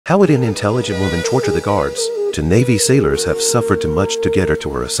How would an intelligent woman torture the guards? Two Navy sailors have suffered too much to get her to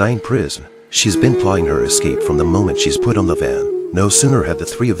her assigned prison. She's been plotting her escape from the moment she's put on the van. No sooner had the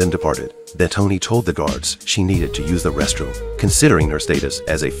three of them departed than Tony told the guards she needed to use the restroom. Considering her status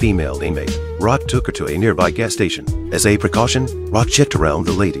as a female inmate, Rock took her to a nearby gas station. As a precaution, Rock checked around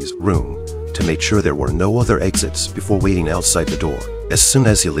the ladies' room to make sure there were no other exits before waiting outside the door. As soon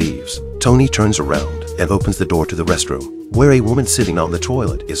as he leaves, Tony turns around and opens the door to the restroom, where a woman sitting on the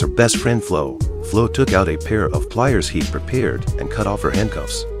toilet is her best friend Flo. Flo took out a pair of pliers he'd prepared and cut off her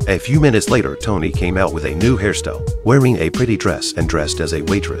handcuffs. A few minutes later, Tony came out with a new hairstyle, wearing a pretty dress and dressed as a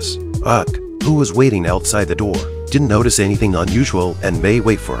waitress. Rock, who was waiting outside the door, didn't notice anything unusual and may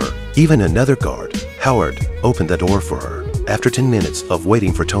wait for her. Even another guard, Howard, opened the door for her. After 10 minutes of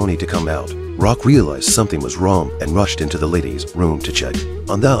waiting for Tony to come out, Rock realized something was wrong and rushed into the ladies' room to check.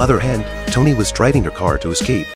 On the other hand, Tony was driving her car to escape